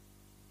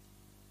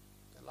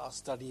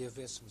last study of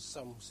this was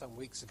some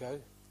weeks ago,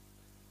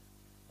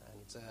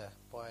 and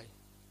by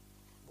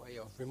way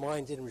of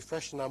reminding and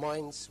refreshing our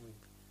minds,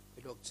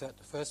 we looked at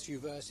the first few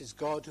verses.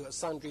 God, who at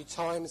sundry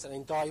times and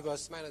in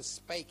diverse manners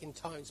spake in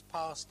times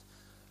past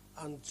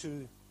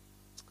unto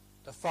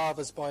the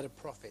fathers by the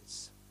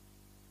prophets,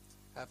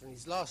 have in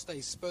these last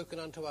days spoken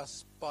unto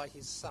us by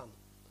his Son,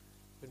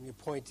 whom he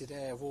appointed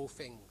heir of all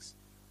things,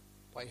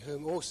 by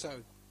whom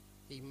also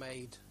he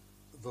made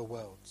the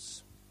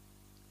worlds.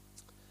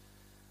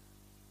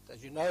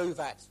 As you know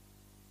that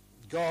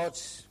God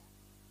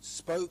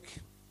spoke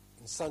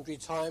in sundry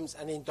times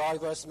and in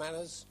diverse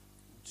manners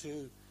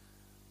to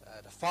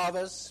the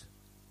fathers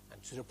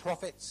and to the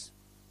prophets.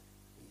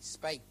 He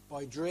spake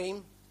by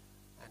dream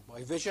and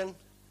by vision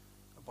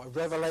and by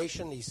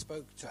revelation. He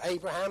spoke to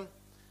Abraham,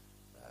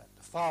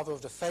 the father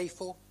of the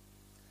faithful,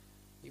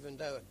 even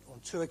though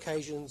on two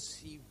occasions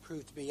he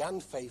proved to be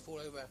unfaithful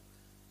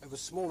over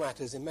small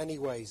matters in many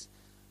ways.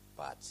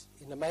 But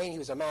in the main, he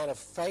was a man of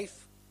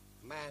faith,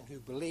 a man who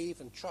believed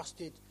and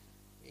trusted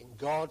in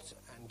God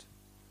and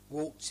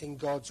walked in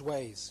God's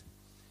ways.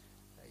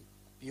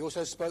 He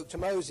also spoke to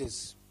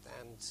Moses,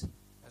 and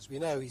as we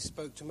know, he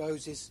spoke to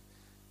Moses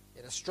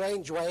in a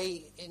strange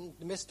way in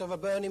the midst of a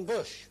burning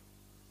bush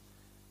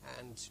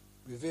and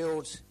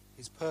revealed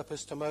his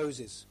purpose to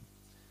Moses.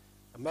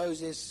 And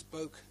Moses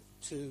spoke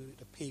to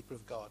the people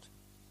of God.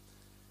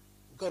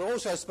 God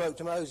also spoke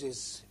to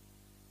Moses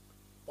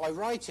by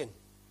writing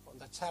on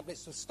the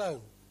tablets of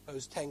stone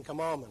those 10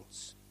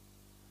 commandments.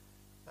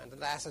 And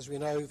alas, as we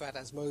know, that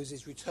as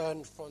Moses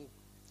returned from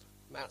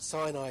Mount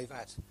Sinai,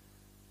 that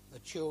the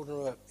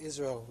children of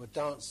Israel were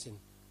dancing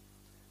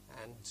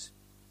and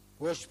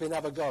worshipping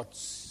other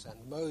gods.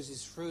 And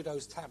Moses threw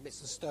those tablets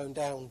of stone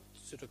down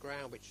to the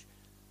ground, which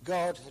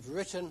God had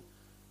written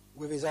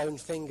with his own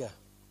finger.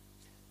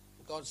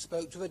 God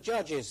spoke to the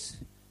judges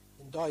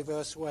in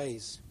diverse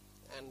ways,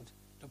 and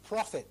the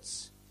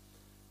prophets.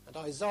 And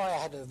Isaiah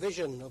had a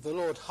vision of the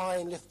Lord high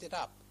and lifted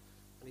up,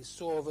 and he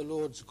saw the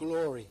Lord's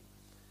glory,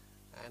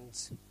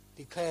 and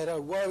declared, "Oh,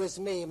 woe is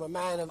me, I'm a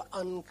man of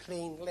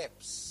unclean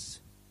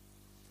lips."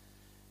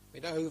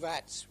 We know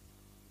that,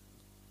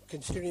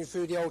 continuing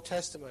through the Old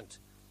Testament,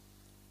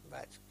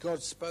 that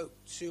God spoke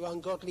to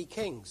ungodly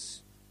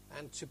kings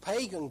and to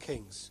pagan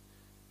kings,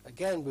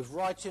 again with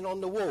writing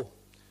on the wall,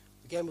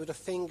 again with the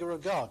finger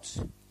of God.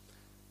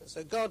 And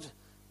so God,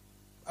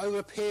 over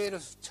a period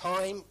of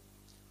time,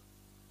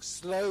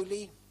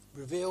 slowly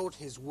revealed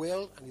his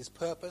will and his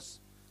purpose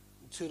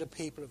to the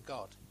people of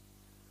God.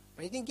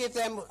 But he didn't give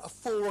them a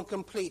full and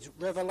complete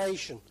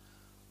revelation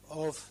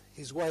of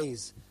his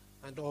ways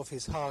and of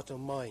his heart and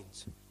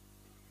mind.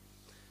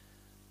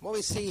 What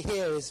we see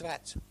here is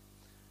that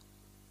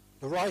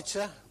the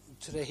writer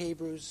to the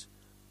Hebrews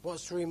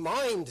wants to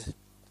remind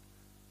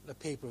the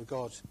people of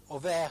God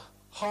of their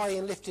high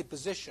and lifted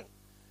position.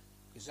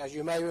 Because as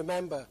you may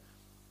remember,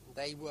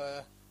 they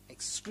were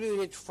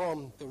excluded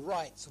from the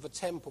rites of a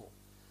temple.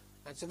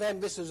 And to them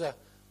this was a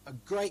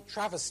great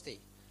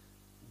travesty.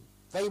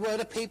 They were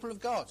the people of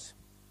God.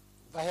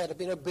 They had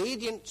been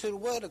obedient to the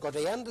word of God.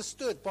 They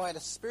understood by the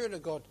Spirit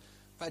of God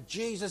that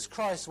Jesus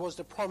Christ was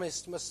the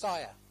promised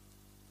Messiah.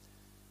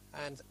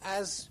 And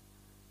as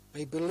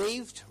they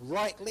believed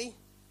rightly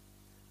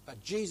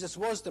that Jesus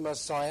was the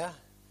Messiah,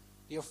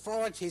 the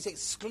authorities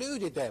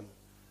excluded them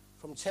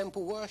from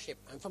temple worship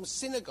and from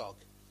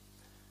synagogue.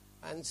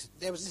 And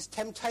there was this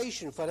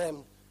temptation for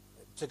them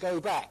to go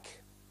back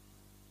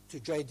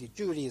to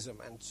Judaism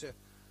and to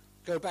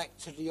go back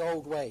to the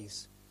old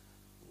ways.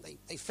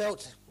 They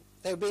felt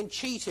they were being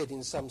cheated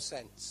in some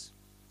sense.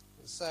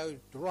 And so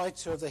the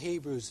writer of the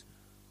Hebrews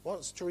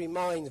wants to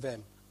remind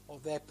them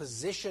of their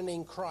position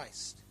in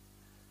Christ,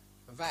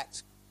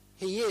 that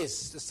he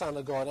is the Son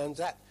of God, and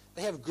that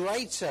they have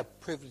greater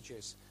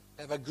privileges,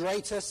 they have a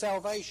greater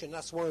salvation.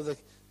 That's one of the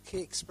key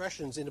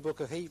expressions in the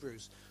book of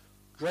Hebrews.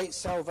 Great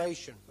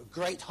salvation, a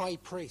great high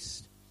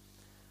priest.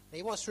 And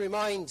he wants to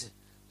remind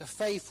the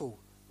faithful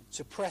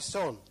to press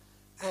on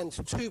and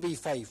to be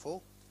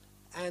faithful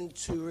and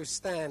to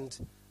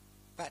withstand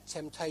that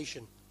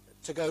temptation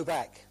to go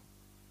back.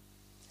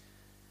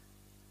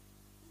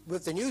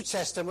 With the New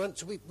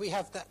Testament, we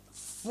have that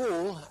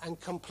full and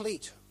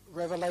complete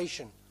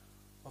revelation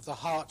of the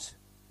heart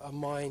and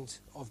mind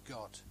of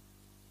God.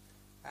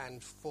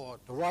 And for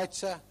the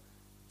writer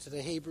to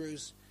the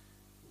Hebrews,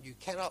 you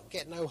cannot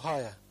get no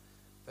higher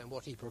than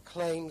what he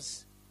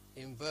proclaims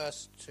in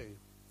verse 2.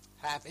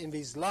 Have in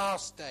these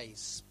last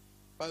days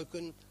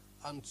spoken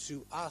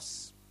unto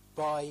us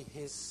by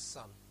his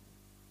Son.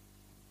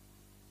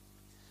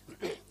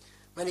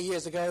 Many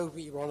years ago,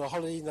 we were on a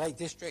holiday in the Lake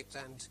District,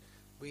 and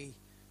we,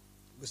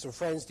 with some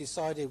friends,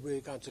 decided we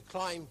were going to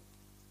climb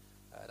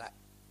that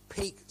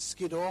peak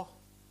Skiddaw.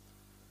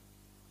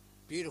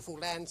 Beautiful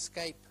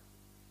landscape,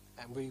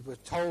 and we were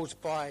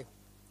told by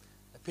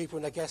the people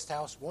in the guest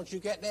house, once you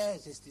get there,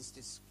 there's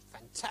this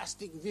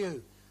fantastic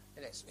view,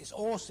 and it's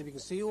awesome. You can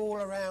see all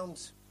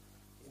around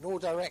in all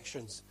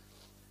directions.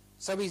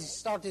 So we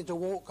started to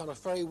walk on a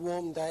very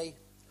warm day,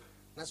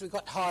 and as we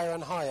got higher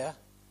and higher,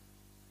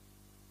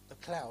 the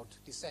cloud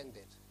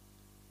descended.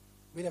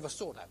 We never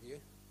saw that view.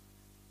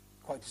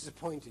 Quite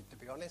disappointed, to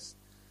be honest.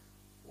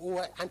 All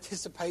that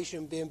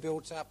anticipation being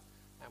built up,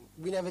 and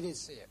we never did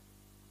see it.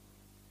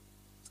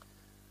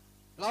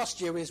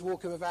 Last year we was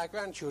walking with our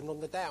grandchildren on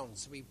the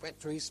Downs. We went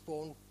to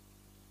Eastbourne,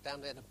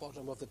 down there at the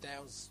bottom of the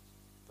Downs,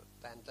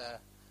 and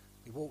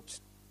we walked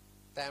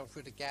down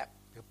through the gap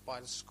by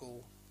the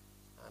school,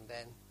 and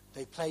then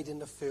they played in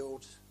the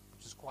field,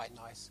 which was quite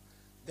nice.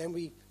 Then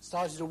we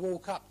started to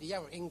walk up the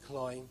Yarra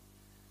incline,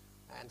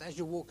 and as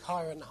you walk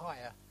higher and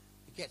higher,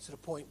 you get to the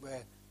point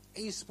where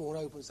Eastbourne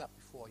opens up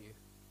before you.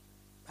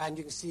 And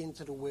you can see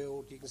into the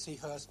Weald, you can see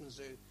Hurstman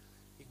Zoo,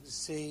 you can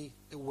see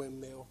the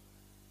windmill.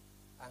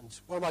 And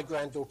one of my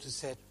granddaughters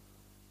said,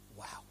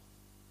 wow.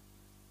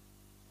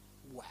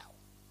 Wow.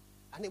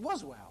 And it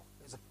was wow.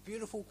 It was a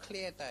beautiful,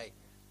 clear day.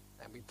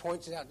 And we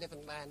pointed out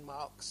different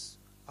landmarks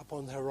up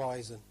on the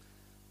horizon.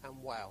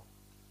 And wow.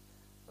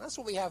 And that's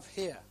what we have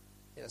here,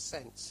 in a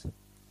sense.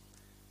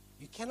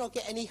 You cannot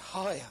get any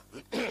higher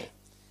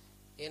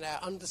in our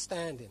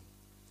understanding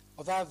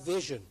of our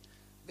vision.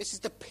 This is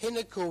the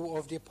pinnacle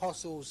of the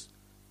Apostles'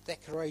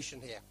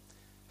 declaration here.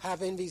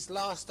 Having these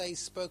last days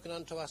spoken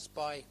unto us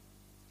by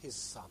his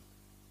Son.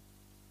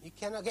 You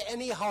cannot get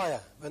any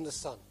higher than the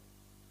Son.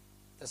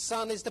 The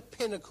Son is the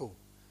pinnacle.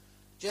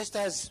 Just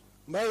as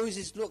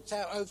Moses looked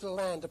out over the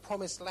land, the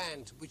promised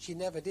land, which he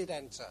never did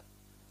enter,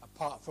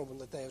 apart from on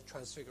the day of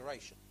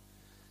transfiguration.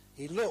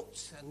 He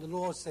looked, and the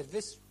Lord said,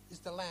 this is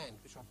the land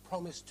which I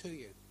promised to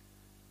you.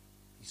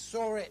 He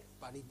saw it,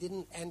 but he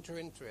didn't enter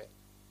into it.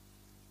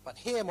 But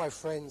here, my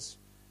friends,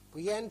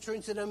 we enter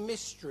into the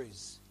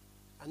mysteries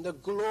and the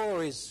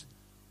glories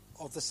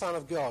of the Son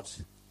of God.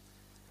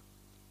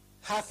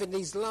 Hath in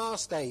these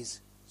last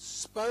days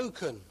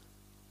spoken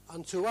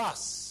unto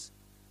us.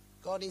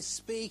 God is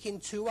speaking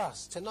to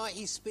us. Tonight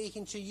he's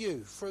speaking to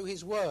you through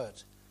his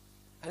word.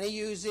 And he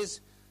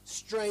uses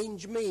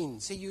strange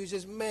means. He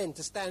uses men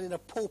to stand in a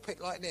pulpit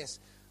like this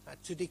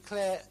to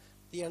declare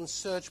the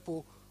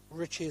unsearchable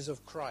riches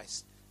of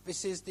Christ.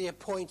 This is the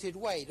appointed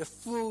way. The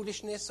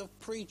foolishness of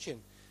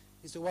preaching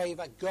is the way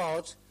that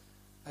God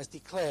has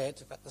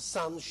declared that the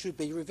Son should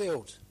be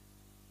revealed.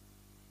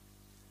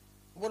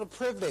 What a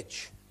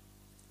privilege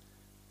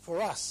for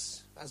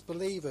us as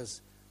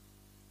believers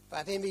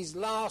that in these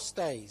last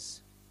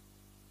days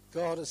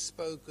God has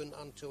spoken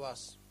unto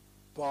us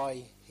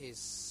by his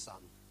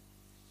Son.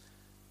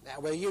 Now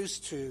we're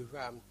used to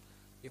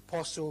the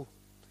Apostle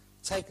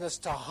taking us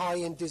to high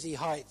and dizzy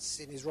heights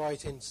in his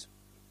writings.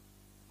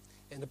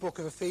 In the book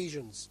of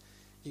Ephesians,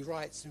 he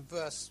writes in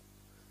verse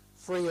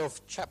 3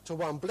 of chapter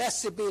 1,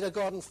 Blessed be the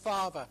God and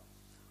Father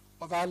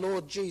of our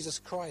Lord Jesus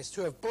Christ,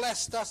 who have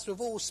blessed us with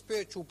all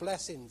spiritual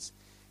blessings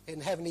in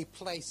heavenly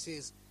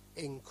places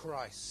in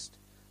Christ,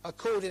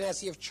 according as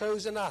he hath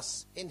chosen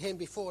us in him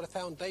before the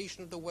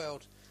foundation of the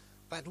world,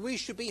 that we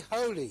should be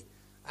holy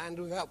and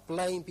without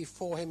blame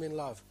before him in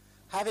love,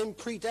 having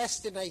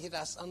predestinated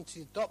us unto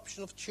the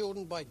adoption of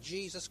children by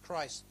Jesus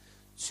Christ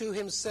to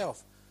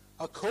himself,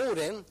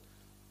 according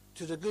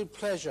to the good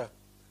pleasure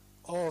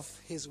of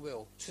his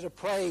will, to the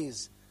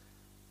praise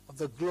of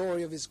the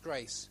glory of his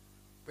grace,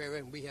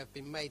 wherein we have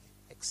been made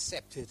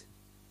accepted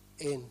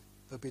in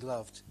the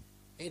beloved,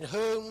 in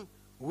whom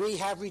we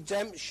have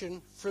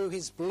redemption through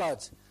his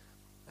blood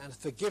and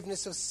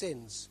forgiveness of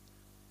sins,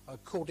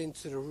 according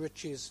to the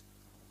riches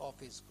of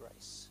his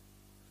grace.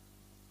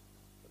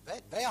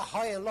 They are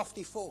high and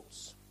lofty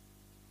thoughts.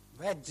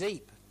 They're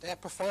deep. They're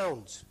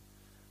profound.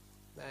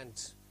 And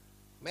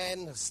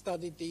men have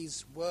studied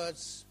these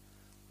words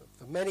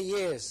for many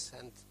years,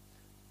 and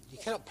you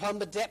cannot plumb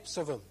the depths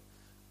of them.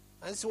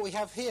 And this is what we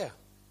have here.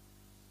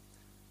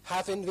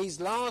 Having these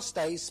last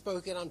days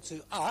spoken unto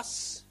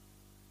us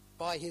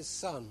by his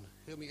Son,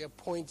 whom he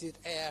appointed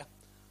heir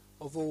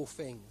of all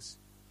things,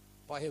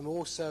 by whom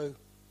also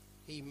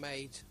he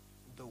made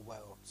the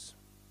worlds.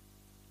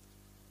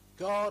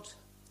 God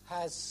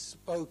has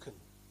spoken.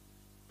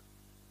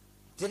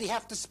 Did he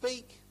have to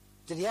speak?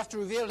 Did he have to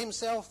reveal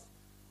himself?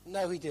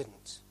 No, he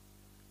didn't.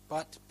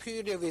 But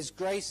purely of his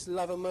grace,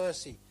 love and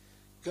mercy,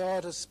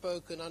 God has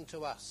spoken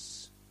unto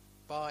us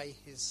by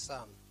his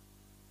Son.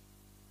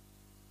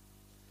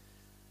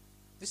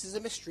 This is a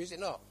mystery, is it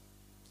not?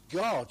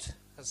 God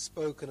has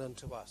spoken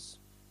unto us.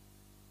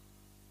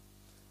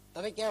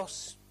 Nothing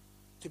else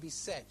to be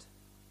said.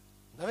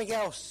 Nothing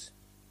else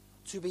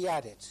to be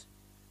added.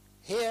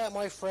 Here,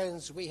 my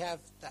friends, we have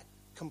that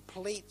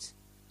complete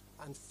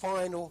and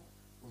final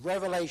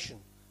revelation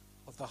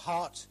of the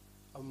heart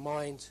and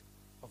mind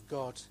of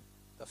God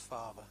the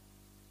Father.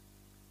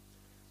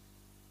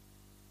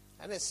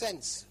 And in a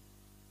sense,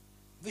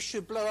 this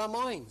should blow our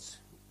minds.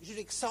 It should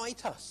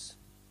excite us.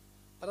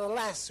 But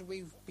alas,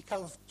 we've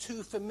become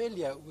too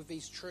familiar with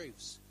these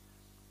truths.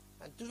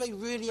 And do they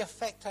really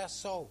affect our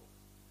soul?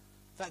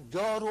 That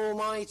God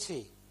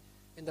Almighty,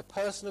 in the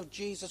person of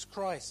Jesus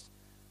Christ,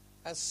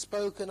 has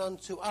spoken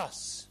unto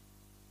us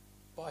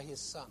by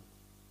his Son.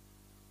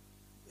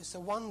 It's a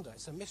wonder,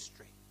 it's a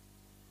mystery.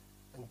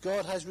 And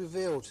God has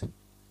revealed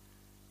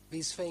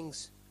these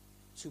things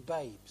to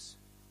babes.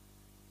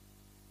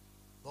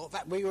 not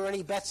that we were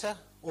any better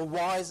or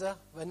wiser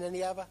than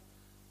any other,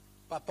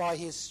 but by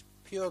his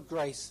pure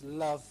grace,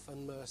 love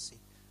and mercy,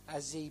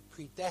 as he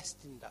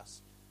predestined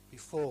us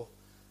before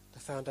the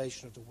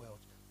foundation of the world,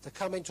 to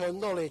come into a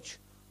knowledge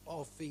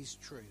of these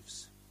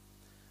truths.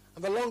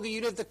 And the longer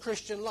you live the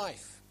Christian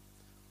life,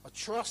 I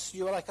trust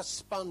you are like a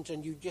sponge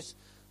and you just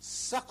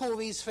suck all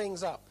these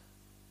things up.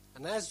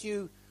 And as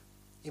you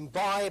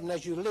imbibe and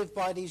as you live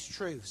by these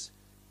truths,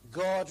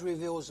 God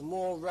reveals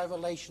more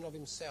revelation of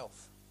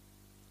himself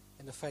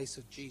in the face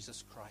of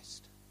Jesus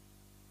Christ.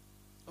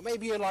 Or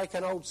maybe you're like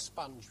an old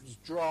sponge, which is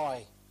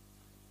dry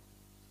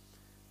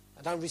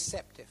and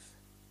unreceptive.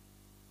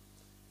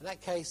 In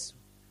that case,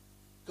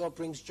 God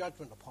brings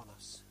judgment upon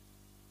us.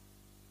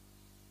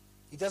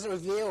 He doesn't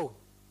reveal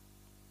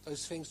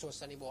those things to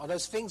us anymore. And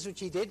those things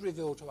which he did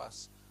reveal to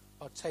us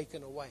are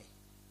taken away.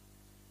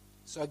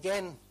 So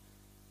again,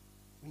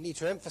 we need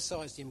to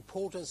emphasize the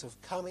importance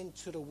of coming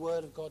to the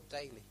Word of God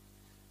daily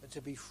and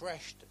to be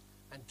refreshed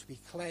and to be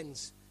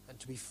cleansed and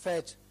to be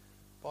fed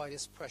by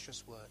this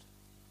precious Word.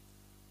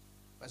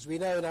 As we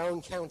know in our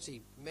own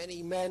county,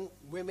 many men,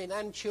 women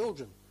and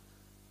children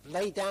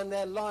lay down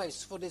their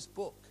lives for this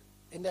book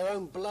in their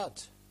own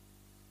blood.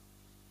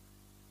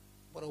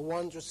 What a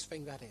wondrous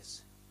thing that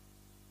is,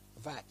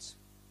 that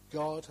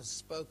God has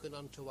spoken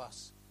unto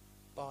us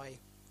by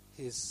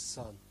his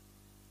Son.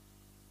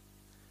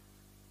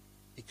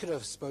 He could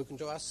have spoken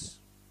to us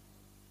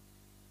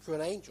through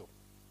an angel.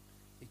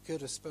 He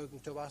could have spoken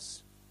to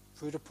us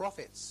through the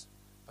prophets.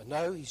 But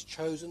no, he's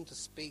chosen to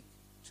speak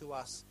to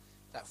us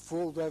that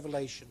full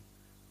revelation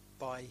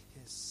by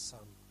his Son.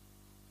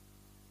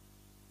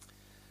 I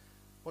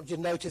want you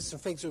to notice some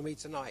things with me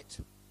tonight.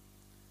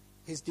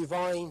 His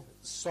divine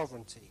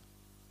sovereignty.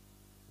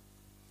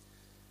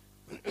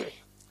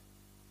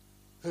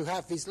 Who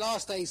have these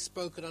last days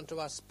spoken unto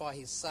us by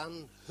his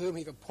Son, whom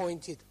he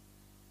appointed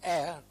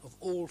heir of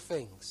all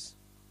things.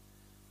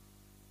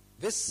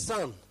 This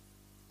Son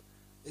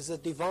is a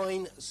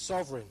divine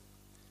sovereign.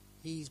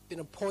 He's been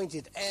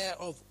appointed heir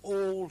of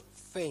all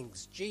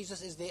things.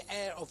 Jesus is the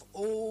heir of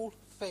all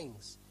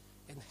things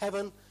in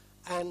heaven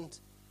and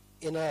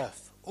in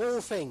earth. All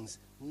things,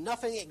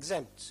 nothing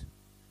exempt.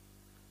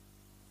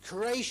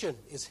 Creation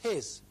is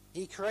his.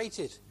 He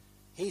created.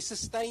 He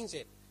sustains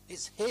it.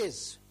 It's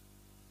his.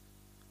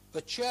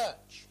 The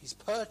church, he's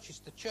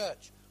purchased the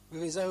church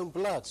with his own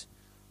blood.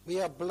 We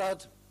are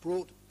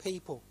blood-bought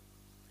people.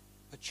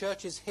 The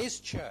church is his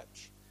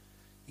church.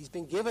 He's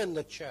been given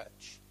the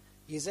church.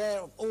 He is heir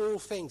of all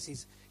things.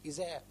 He's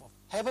heir of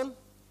heaven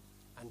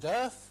and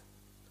earth,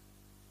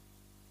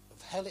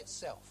 of hell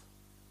itself.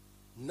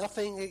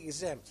 Nothing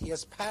exempt. He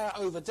has power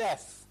over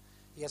death.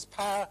 He has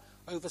power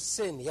over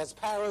sin. He has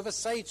power over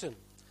Satan.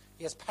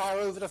 He has power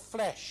over the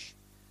flesh.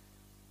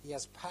 He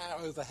has power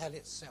over hell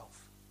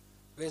itself.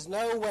 There is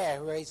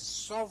nowhere where his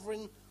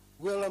sovereign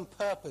will and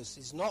purpose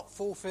is not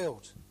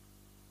fulfilled,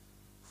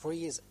 for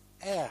he is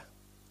heir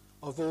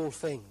of all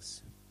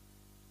things.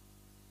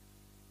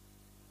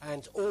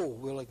 And all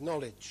will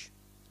acknowledge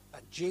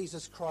that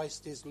Jesus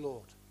Christ is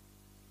Lord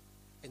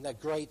in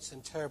that great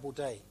and terrible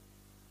day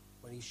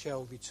when he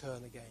shall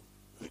return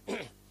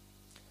again.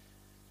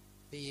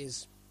 He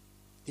is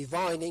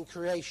divine in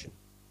creation.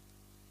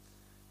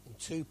 In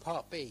 2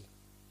 part B,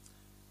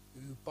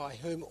 by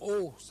whom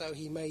also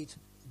he made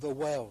the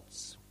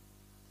worlds.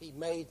 He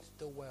made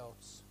the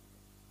worlds.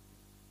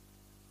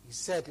 He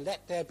said,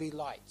 let there be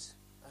light,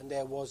 and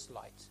there was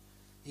light.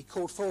 He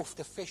called forth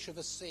the fish of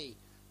the sea,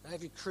 and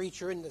every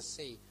creature in the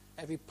sea,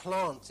 every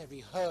plant,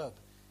 every herb,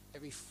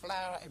 every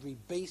flower, every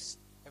beast,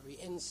 every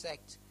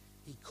insect,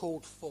 he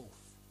called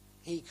forth.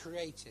 He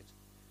created.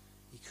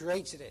 He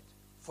created it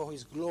for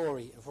his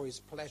glory and for his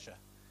pleasure.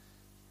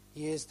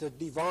 He is the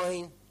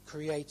divine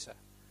creator.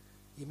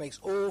 He makes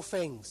all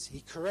things.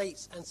 He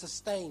creates and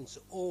sustains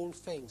all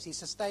things. He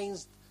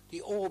sustains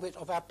the orbit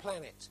of our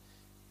planet,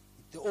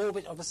 the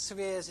orbit of the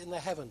spheres in the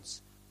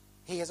heavens.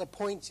 He has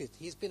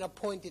been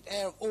appointed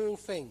heir of all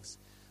things,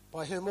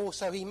 by whom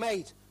also he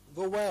made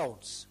the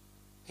worlds.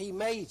 He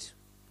made,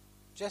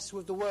 just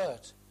with the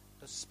word,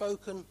 the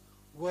spoken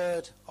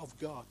word of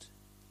God.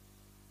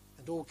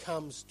 And all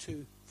comes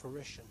to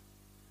fruition.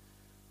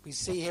 We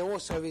see here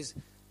also his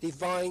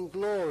divine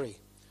glory,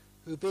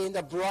 who being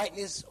the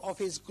brightness of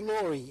his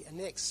glory and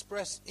the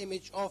express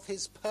image of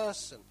his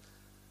person,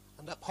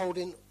 and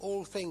upholding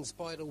all things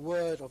by the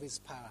word of his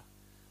power,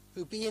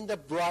 who being the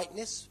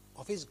brightness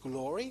of his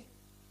glory.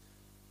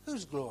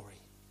 Whose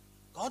glory?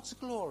 God's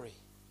glory.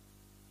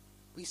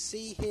 We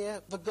see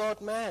here the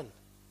God-man,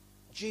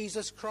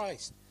 Jesus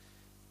Christ.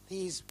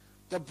 He's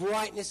the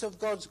brightness of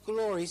God's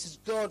glory. This is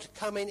God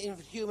coming in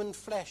human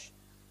flesh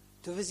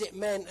to visit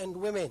men and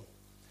women.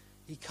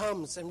 He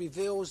comes and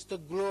reveals the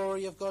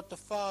glory of God the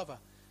Father,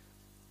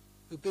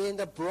 who being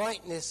the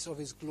brightness of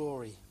his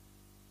glory.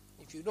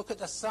 If you look at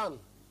the sun,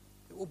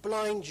 it will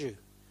blind you.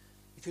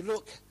 If you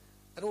look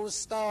at all the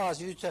stars,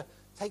 you to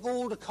take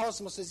all the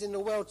cosmoses in the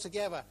world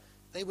together,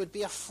 they would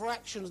be a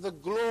fraction of the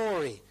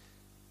glory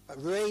that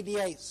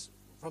radiates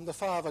from the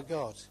Father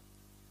God.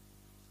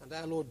 And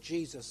our Lord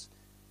Jesus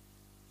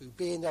who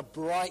being the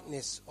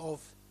brightness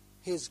of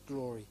his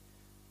glory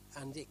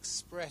and the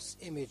express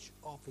image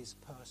of his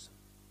person.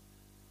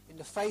 In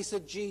the face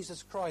of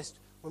Jesus Christ,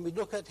 when we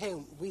look at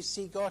him, we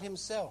see God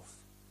himself.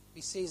 We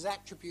see his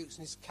attributes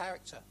and his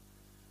character.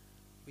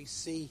 We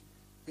see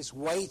his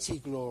weighty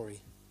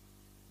glory.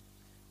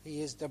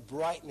 He is the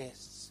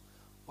brightness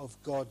of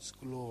God's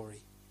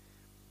glory.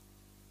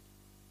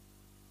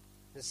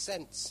 In a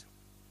sense,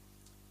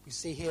 we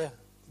see here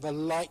the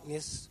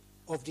likeness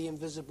of the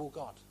invisible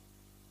God.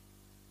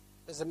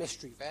 There's a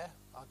mystery there.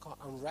 I can't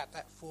unwrap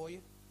that for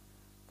you.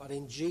 But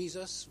in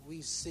Jesus,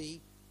 we see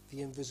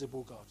the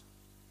invisible God.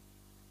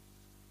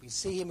 We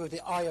see him with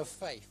the eye of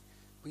faith.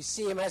 We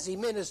see him as he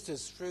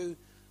ministers through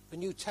the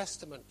New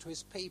Testament to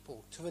his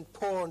people, to the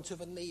poor and to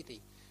the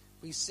needy.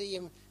 We see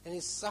him in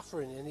his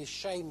suffering, in his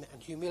shame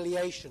and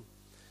humiliation.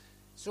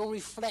 It's all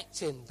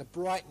reflecting the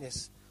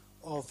brightness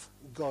of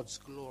God's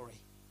glory.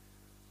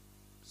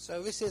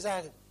 So this is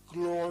our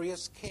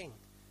glorious King,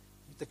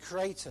 the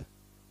creator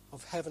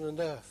of heaven and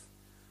earth,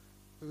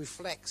 who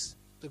reflects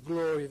the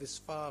glory of his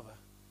Father.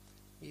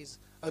 He is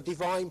a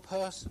divine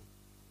person.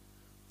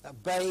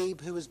 That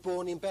babe who was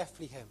born in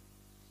Bethlehem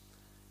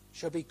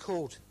shall be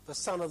called the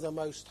Son of the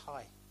Most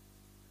High.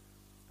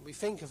 And we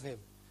think of him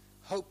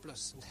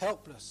hopeless and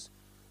helpless,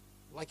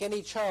 like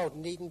any child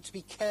needing to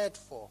be cared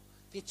for.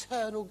 The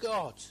eternal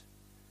God,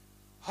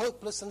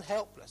 hopeless and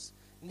helpless,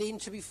 needing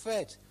to be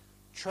fed,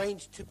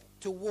 trained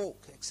to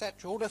walk,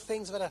 etc. All the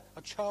things that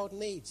a child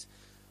needs,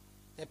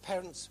 their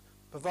parents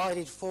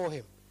provided for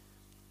him.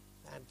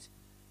 And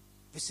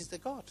this is the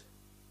God.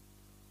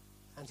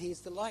 And he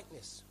is the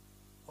likeness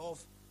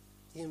of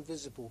the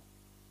invisible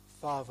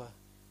Father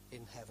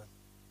in heaven,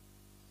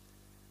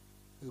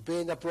 who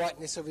being the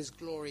brightness of his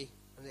glory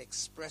and the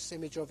express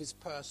image of his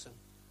person,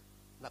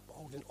 and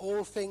upholding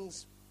all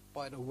things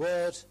by the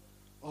word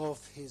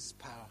of his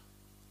power,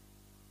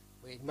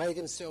 when he made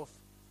himself,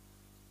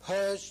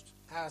 purged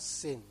our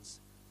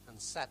sins,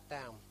 and sat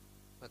down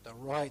at the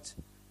right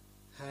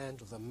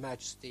hand of the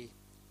Majesty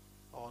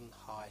on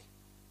high.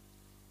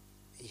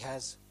 He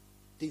has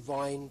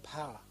divine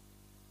power.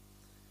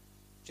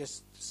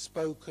 Just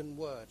spoken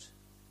word.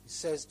 He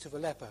says to the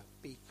leper,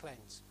 be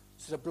cleansed.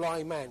 To the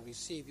blind man,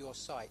 receive your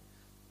sight.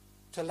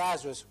 To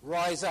Lazarus,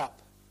 rise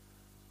up.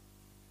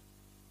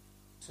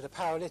 To the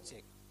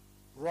paralytic,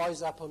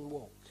 rise up and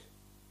walk.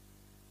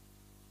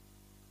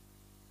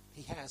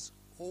 He has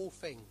all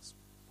things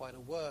by the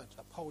word,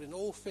 upholding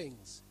all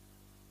things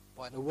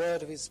by the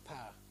word of his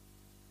power.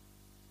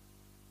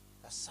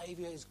 The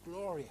Saviour is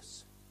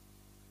glorious.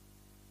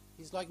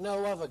 He's like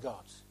no other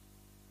God.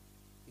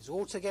 He's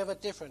altogether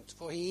different,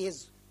 for he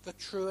is the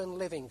true and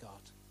living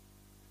God.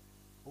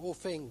 All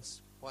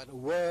things by the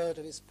word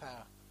of his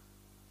power.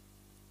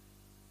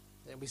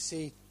 Then we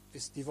see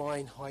this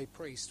divine high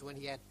priest, when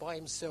he had by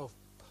himself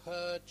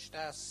purged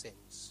our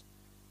sins.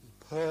 He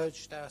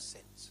purged our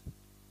sins.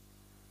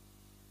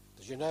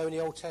 As you know, in the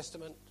Old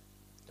Testament,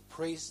 the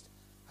priest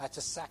had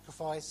to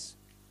sacrifice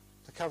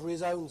to cover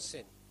his own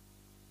sin.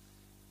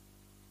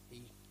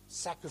 He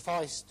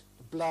sacrificed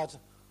the blood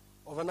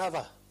of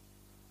another,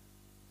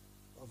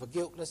 of a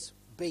guiltless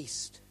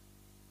beast.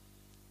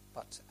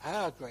 But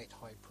our great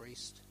high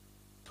priest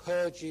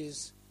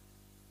purges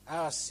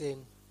our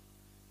sin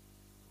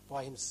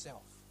by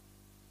himself.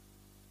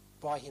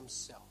 By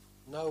himself.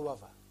 No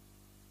other.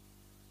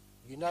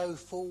 You know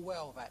full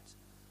well that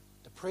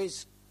the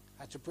priest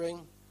had to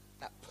bring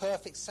that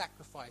perfect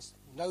sacrifice,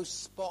 no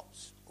spot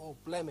or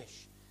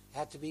blemish. It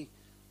had to be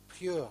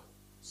pure,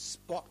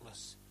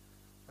 spotless.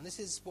 And this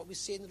is what we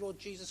see in the Lord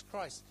Jesus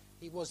Christ.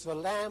 He was the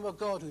Lamb of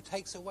God who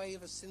takes away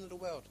the sin of the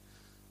world.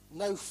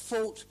 No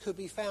fault could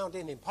be found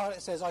in him.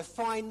 Pilate says, I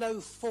find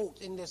no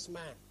fault in this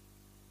man.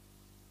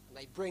 And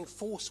they bring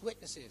false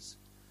witnesses.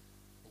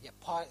 And yet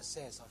Pilate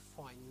says,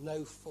 I find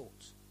no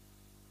fault.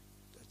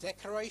 The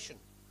declaration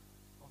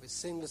of his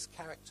sinless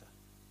character.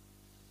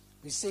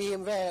 We see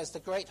him there as the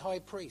great high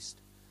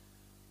priest.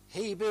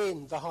 He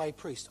being the high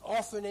priest,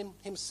 offering him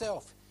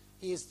himself.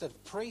 He is the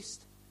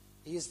priest.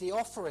 He is the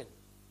offering.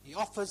 He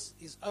offers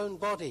his own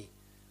body.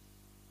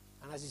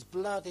 And as his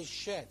blood is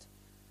shed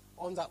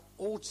on that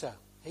altar,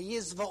 he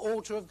is the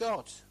altar of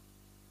God.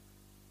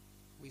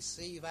 We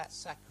see that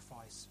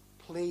sacrifice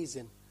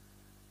pleasing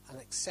and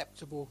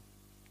acceptable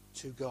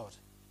to God.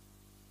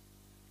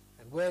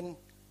 And when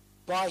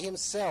by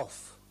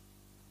himself,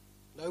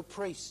 no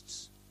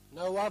priests,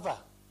 no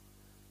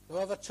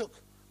other took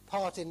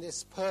part in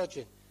this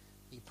purging,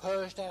 he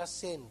purged our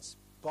sins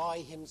by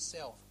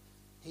himself.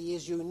 He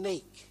is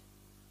unique.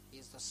 He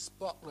is the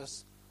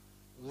spotless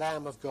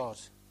Lamb of God.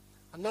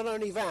 And not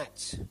only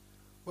that,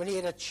 when he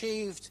had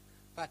achieved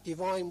that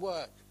divine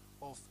work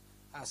of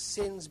our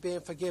sins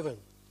being forgiven,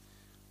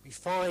 we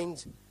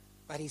find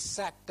that he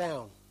sat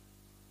down.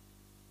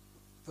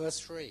 Verse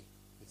 3,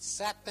 he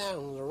sat down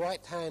on the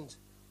right hand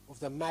of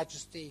the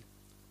Majesty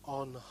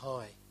on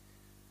high.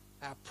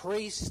 Our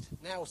priest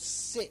now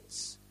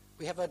sits.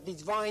 We have a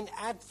divine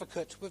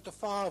advocate with the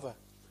Father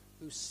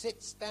who sat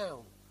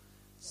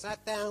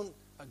down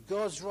at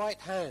God's right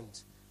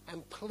hand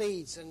and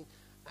pleads and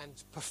and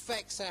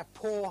perfects our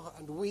poor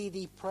and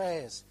weedy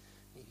prayers.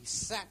 He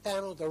sat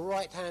down at the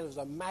right hand of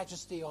the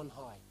Majesty on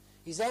high.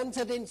 He's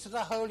entered into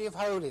the Holy of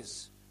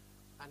Holies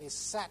and he's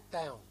sat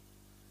down.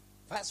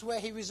 That's where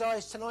he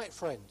resides tonight,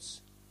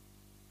 friends.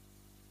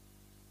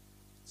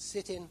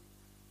 Sitting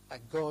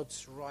at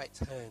God's right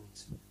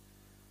hand.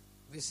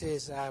 This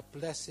is our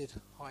blessed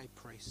high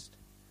priest.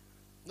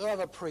 No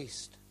other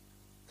priest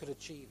could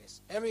achieve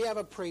this. Every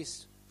other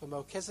priest, from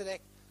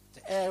Melchizedek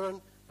to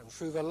Aaron and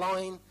through the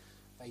line,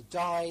 they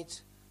died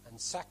and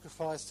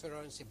sacrificed for their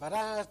own sin. But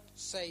our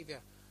Saviour,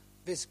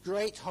 this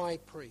great high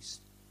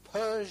priest,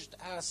 purged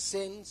our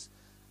sins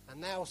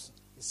and now is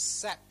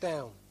sat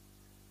down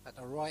at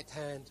the right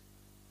hand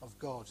of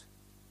God,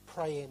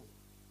 praying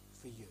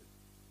for you.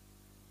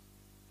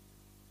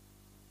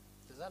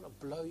 Does that not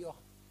blow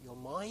your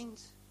mind?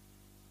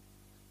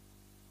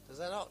 Does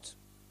that not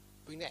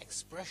bring that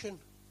expression?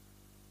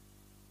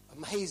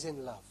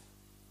 Amazing love,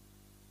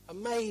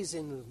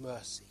 amazing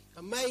mercy,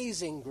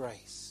 amazing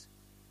grace.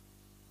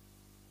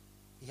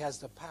 He has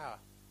the power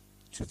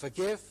to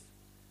forgive.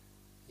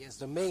 He has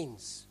the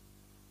means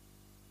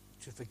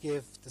to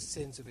forgive the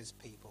sins of his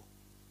people.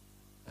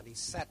 And he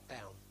sat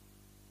down.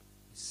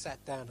 He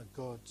sat down at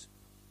God's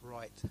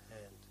right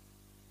hand.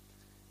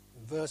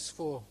 In verse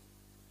 4,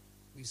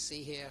 we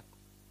see here,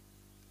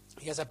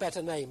 he has a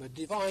better name, a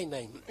divine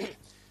name,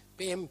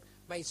 being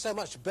made so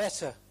much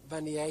better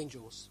than the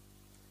angels,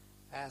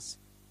 as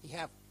he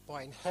have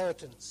by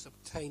inheritance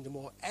obtained a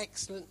more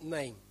excellent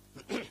name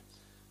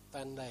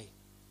than they.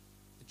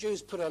 The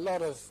Jews put a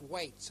lot of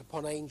weight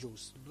upon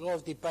angels, a lot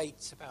of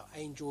debates about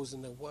angels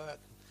and their work,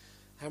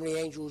 how many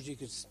angels you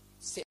could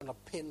sit on a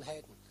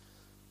pinhead, and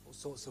all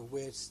sorts of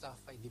weird stuff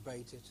they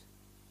debated.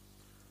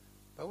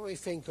 But when we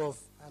think of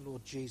our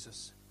Lord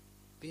Jesus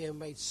being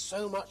made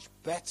so much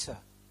better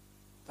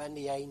than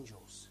the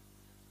angels,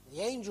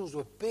 the angels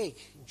were big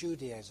in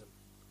Judaism.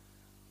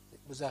 It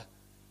was a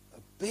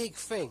big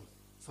thing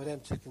for them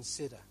to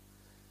consider.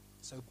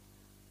 So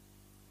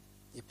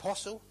the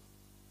apostle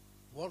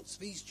wants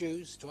these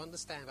Jews to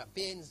understand that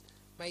being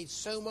made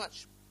so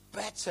much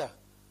better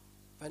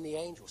than the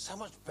angels. So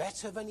much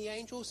better than the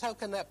angels? How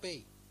can that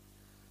be?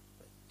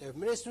 They're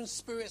ministering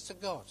spirits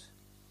of God.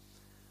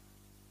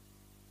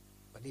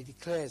 But he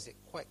declares it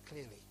quite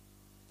clearly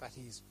that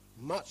he's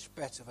much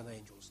better than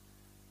angels,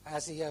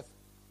 as he have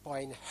by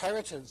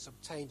inheritance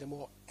obtained a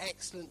more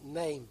excellent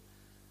name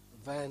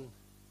than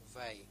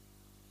they.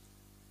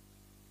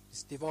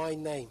 This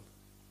divine name.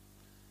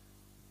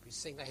 We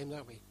sing that hymn,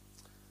 don't we?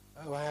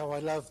 Oh, how I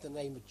love the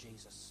name of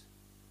Jesus.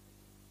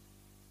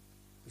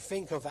 We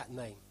think of that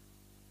name.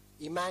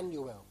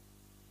 Emmanuel,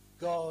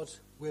 God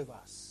with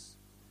us.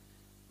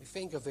 We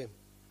think of him,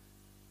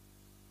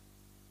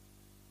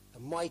 the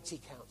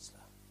mighty counselor,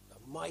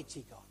 the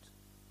mighty God,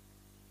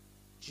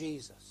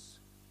 Jesus.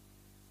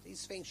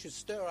 These things should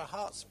stir our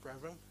hearts,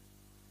 brethren.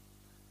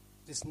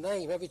 This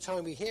name, every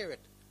time we hear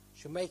it,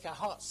 should make our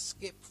hearts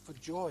skip for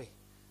joy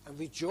and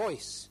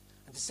rejoice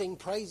and to sing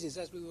praises,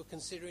 as we were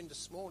considering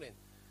this morning.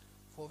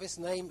 For this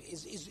name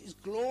is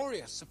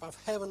glorious above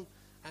heaven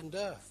and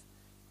earth.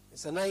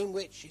 It's a name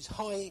which is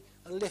high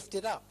and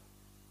lifted up.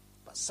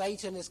 But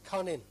Satan is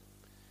cunning.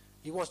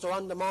 He wants to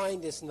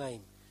undermine this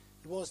name.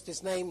 He wants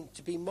this name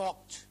to be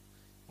mocked.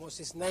 He wants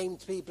this name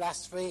to be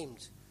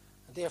blasphemed.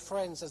 And dear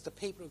friends, as the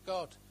people of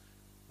God,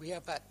 we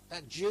have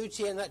that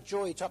duty and that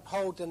joy to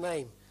uphold the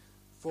name.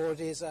 For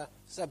it's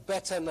a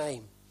better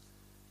name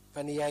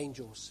than the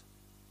angels,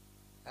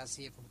 as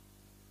he have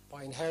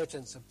by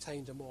inheritance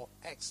obtained a more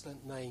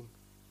excellent name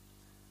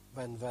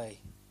than they.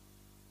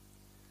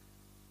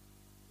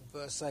 In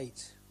verse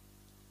 8,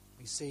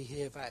 we see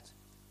here that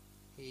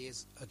he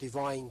is a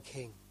divine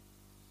king.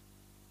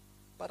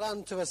 But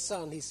unto a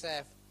son he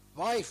saith,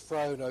 Thy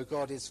throne, O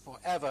God, is for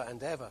ever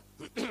and ever.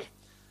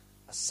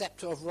 A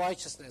scepter of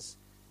righteousness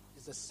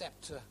is the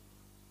scepter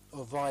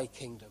of thy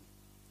kingdom.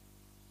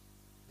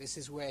 This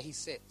is where he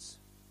sits,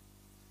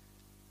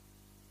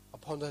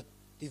 upon a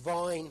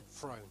divine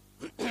throne.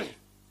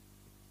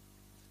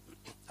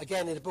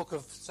 Again, in the book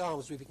of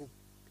Psalms, we've been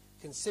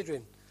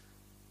considering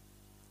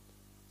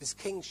this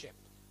kingship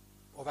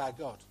of our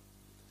God.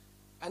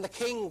 And the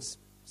kings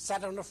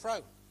sat on the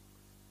throne.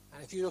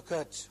 And if you look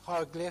at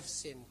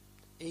hieroglyphs in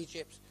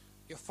Egypt,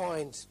 you'll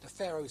find the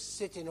Pharaoh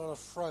sitting on a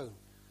throne.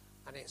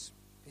 And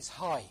it's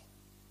high,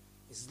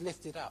 it's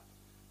lifted up,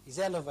 it's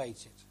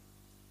elevated.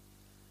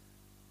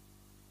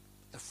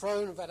 The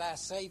throne that our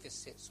Saviour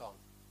sits on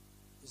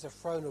is a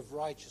throne of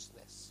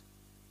righteousness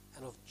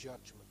and of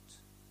judgment.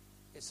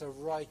 It's a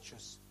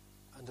righteous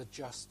and a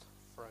just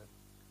throne.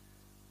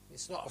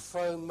 It's not a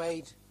throne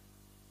made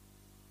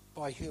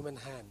by human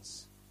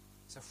hands.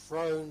 It's a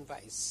throne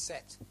that is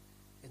set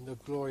in the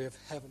glory of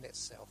heaven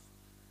itself.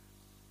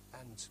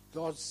 And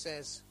God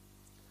says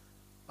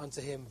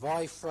unto him,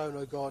 Thy throne,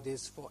 O God,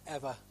 is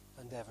forever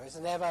and ever. It's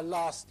an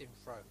everlasting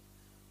throne.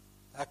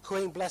 Our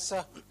Queen, bless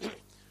her,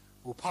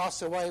 will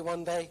pass away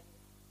one day,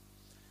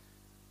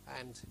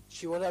 and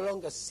she will no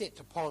longer sit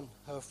upon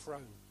her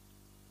throne.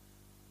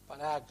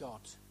 But our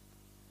God,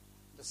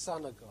 the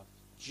Son of God,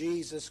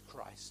 Jesus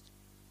Christ.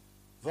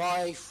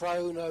 Thy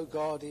throne, O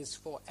God, is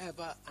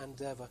forever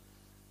and ever.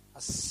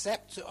 A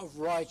scepter of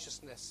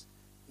righteousness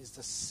is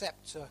the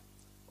scepter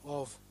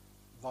of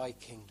thy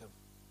kingdom.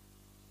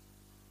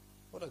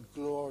 What a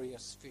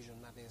glorious vision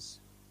that is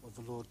of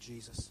the Lord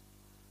Jesus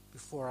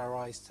before our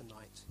eyes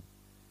tonight.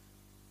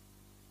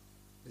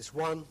 This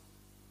one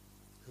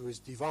who is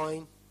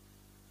divine,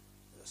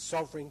 the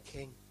sovereign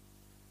King,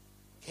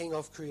 King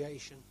of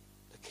creation,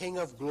 the King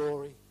of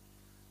glory,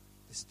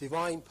 this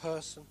divine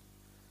person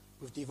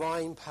with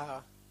divine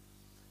power,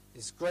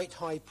 this great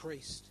high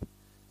priest,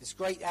 this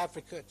great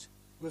advocate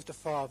with the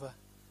Father,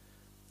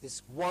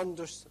 this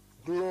wondrous,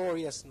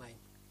 glorious name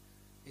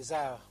is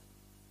our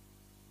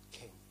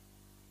King.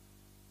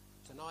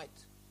 Tonight,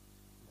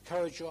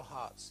 encourage your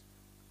hearts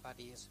that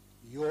he is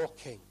your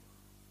King.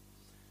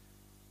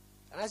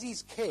 And as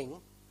he's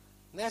King,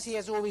 and as he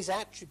has all these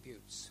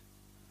attributes,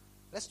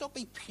 let's not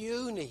be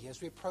puny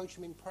as we approach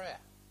him in prayer.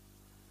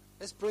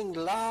 Let's bring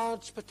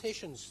large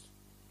petitions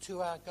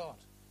to our God.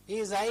 He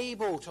is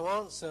able to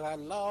answer our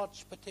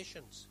large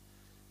petitions.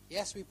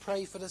 Yes, we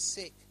pray for the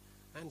sick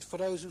and for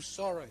those who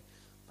sorrow.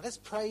 But let's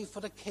pray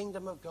for the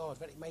kingdom of God,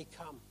 that it may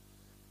come,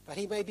 that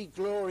he may be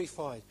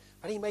glorified,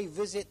 that he may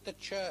visit the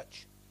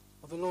church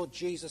of the Lord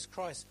Jesus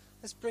Christ.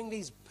 Let's bring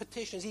these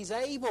petitions. He's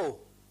able.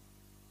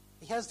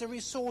 He has the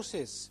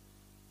resources.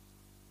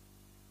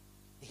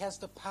 He has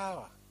the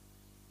power.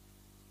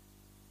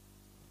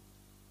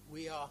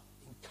 We are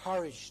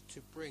encouraged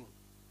to bring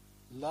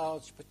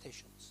large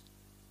petitions,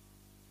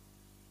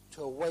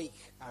 to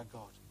awake our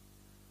God,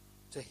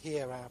 to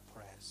hear our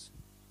prayers.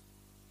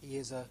 He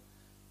is a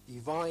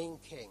divine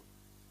King.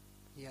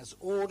 He has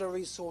all the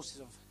resources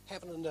of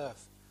heaven and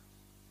earth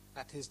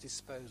at his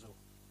disposal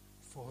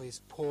for his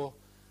poor,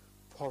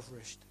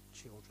 impoverished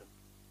children.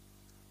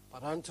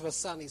 But unto the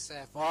Son he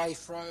saith, Thy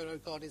throne, O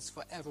God, is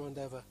forever and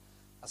ever.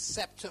 A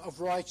scepter of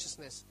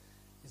righteousness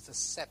is the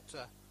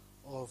scepter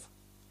of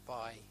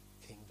thy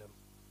kingdom.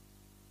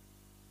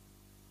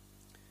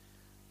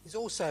 He's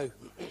also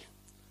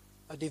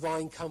a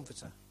divine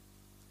comforter.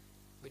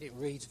 We didn't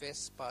read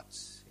this, but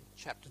in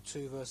chapter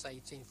 2, verse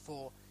 18,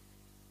 for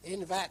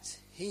in that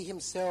he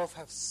himself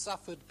hath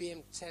suffered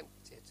being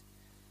tempted,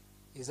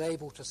 is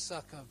able to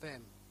succor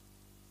them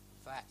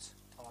that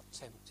are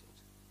tempted.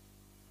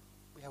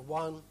 We have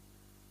one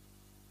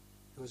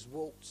who has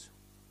walked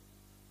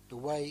the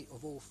way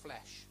of all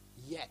flesh,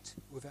 yet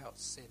without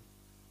sin.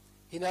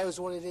 He knows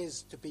what it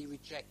is to be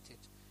rejected.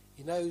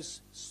 He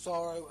knows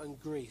sorrow and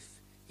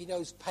grief. He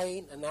knows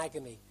pain and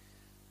agony.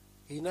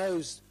 He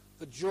knows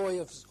the joy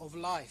of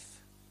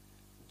life,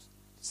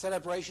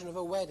 celebration of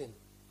a wedding.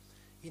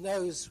 He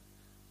knows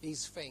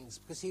these things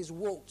because he's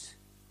walked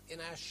in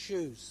our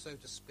shoes, so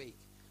to speak.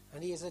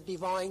 And he is a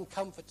divine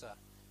comforter.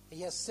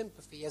 He has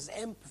sympathy, he has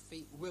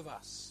empathy with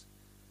us.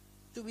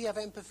 Do we have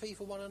empathy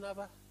for one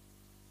another?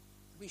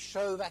 Do we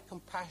show that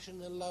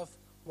compassion and love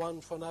one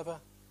for another?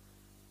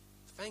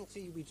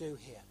 Thankfully we do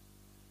here.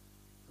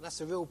 And that's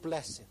a real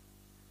blessing.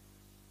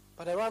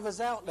 But there are others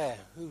out there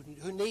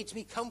who need to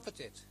be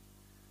comforted.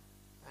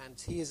 And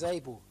he is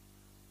able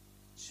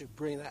to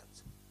bring that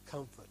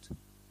comfort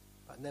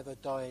that never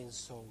dying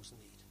souls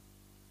need.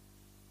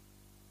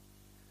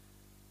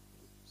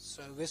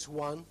 So this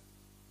one,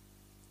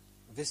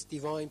 this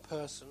divine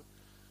person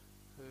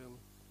whom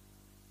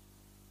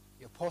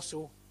the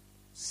apostle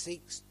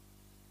seeks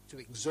to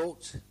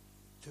exhort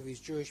to his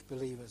Jewish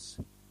believers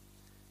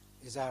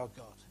is our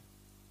God.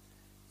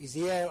 He's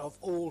the heir of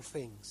all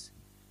things.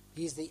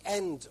 He is the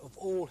end of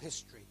all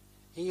history.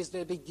 He is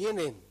the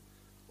beginning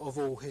of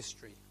all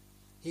history.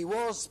 He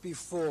was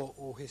before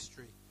all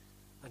history,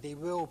 and he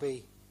will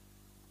be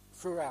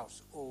throughout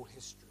all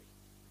history.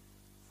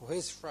 For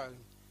his throne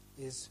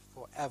is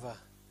forever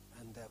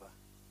and ever.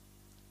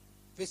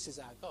 This is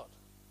our God,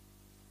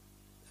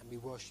 and we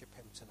worship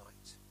him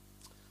tonight.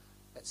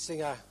 Let's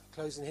sing our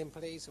closing hymn,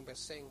 please, and we'll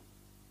sing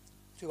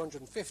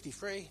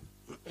 253.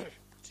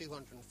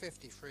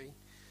 253.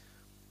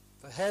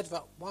 The head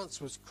that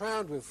once was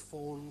crowned with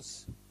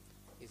thorns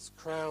is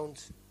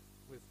crowned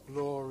with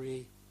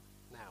glory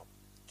now.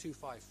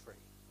 253.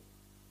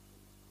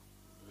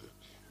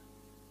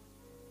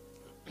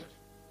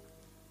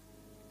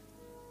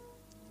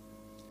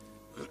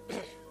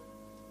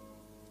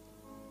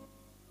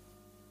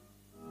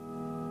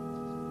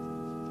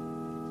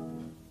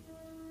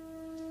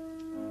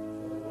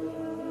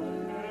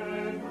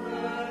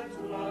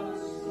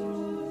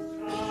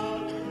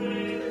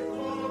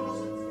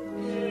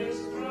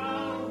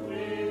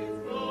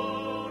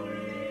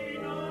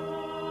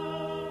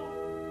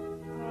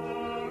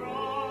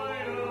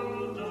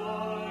 Royal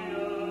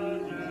diadem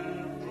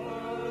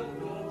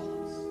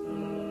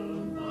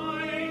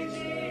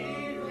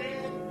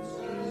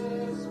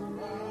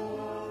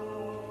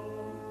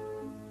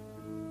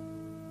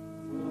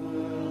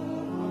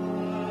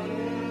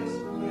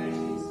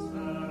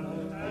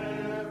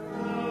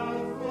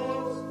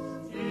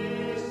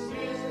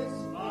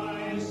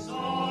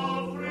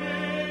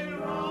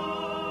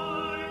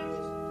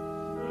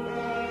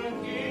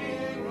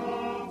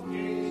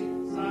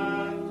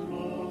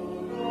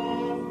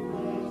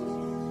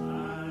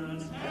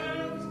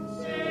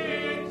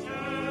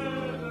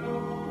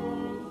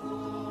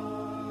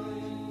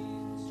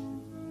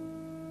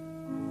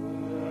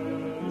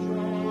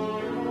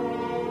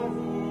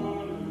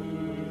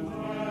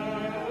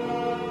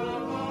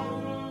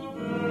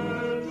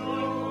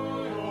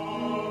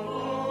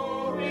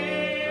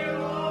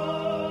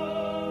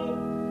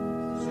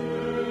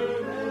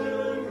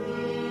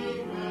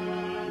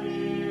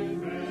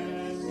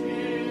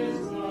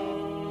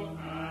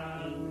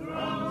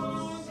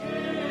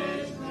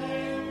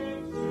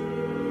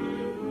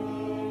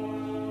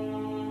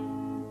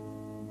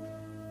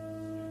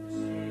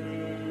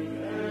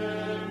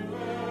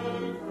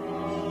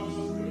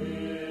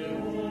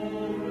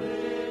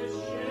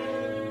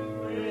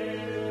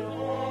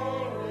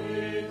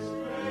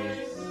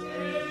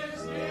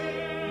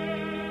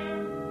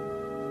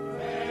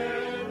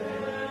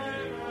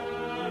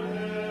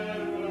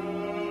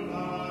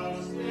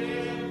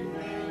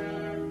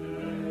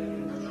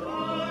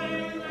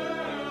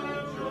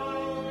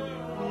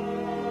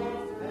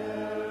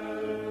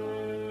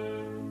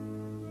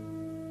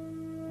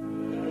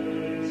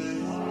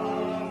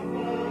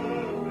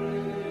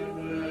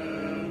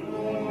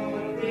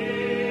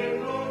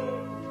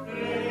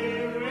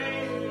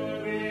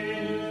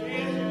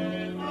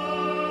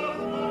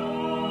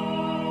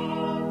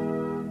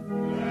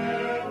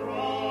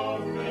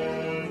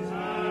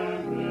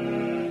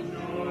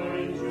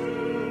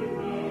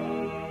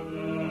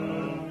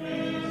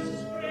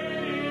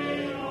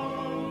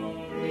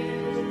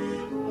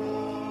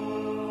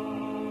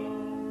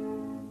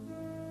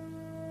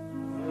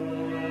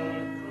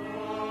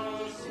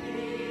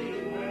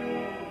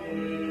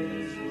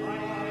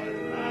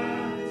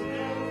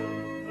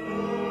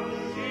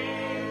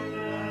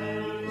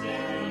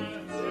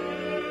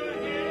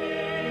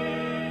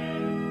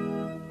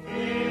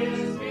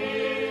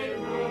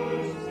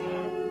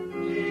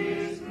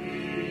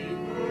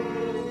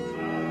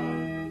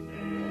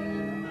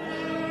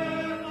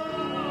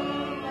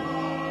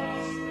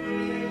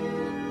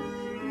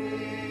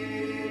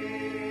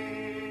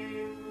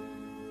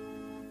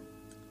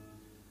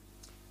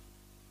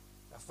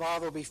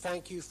Father, we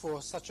thank you for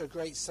such a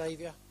great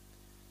Saviour,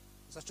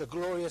 such a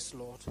glorious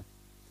Lord.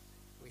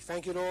 We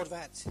thank you, Lord,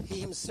 that he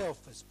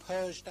himself has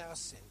purged our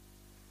sin.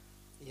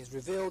 He has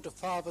revealed the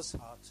Father's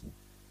heart.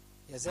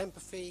 He has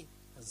empathy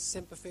and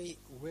sympathy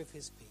with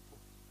his people.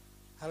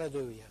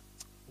 Hallelujah.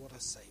 What a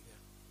Saviour.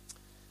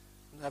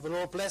 And have the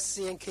Lord bless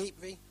thee and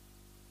keep thee.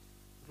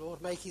 The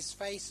Lord make his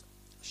face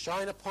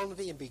shine upon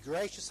thee and be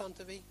gracious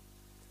unto thee.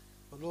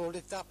 The Lord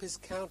lift up his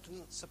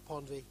countenance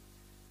upon thee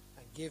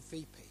and give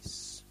thee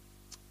peace.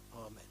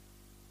 Amen.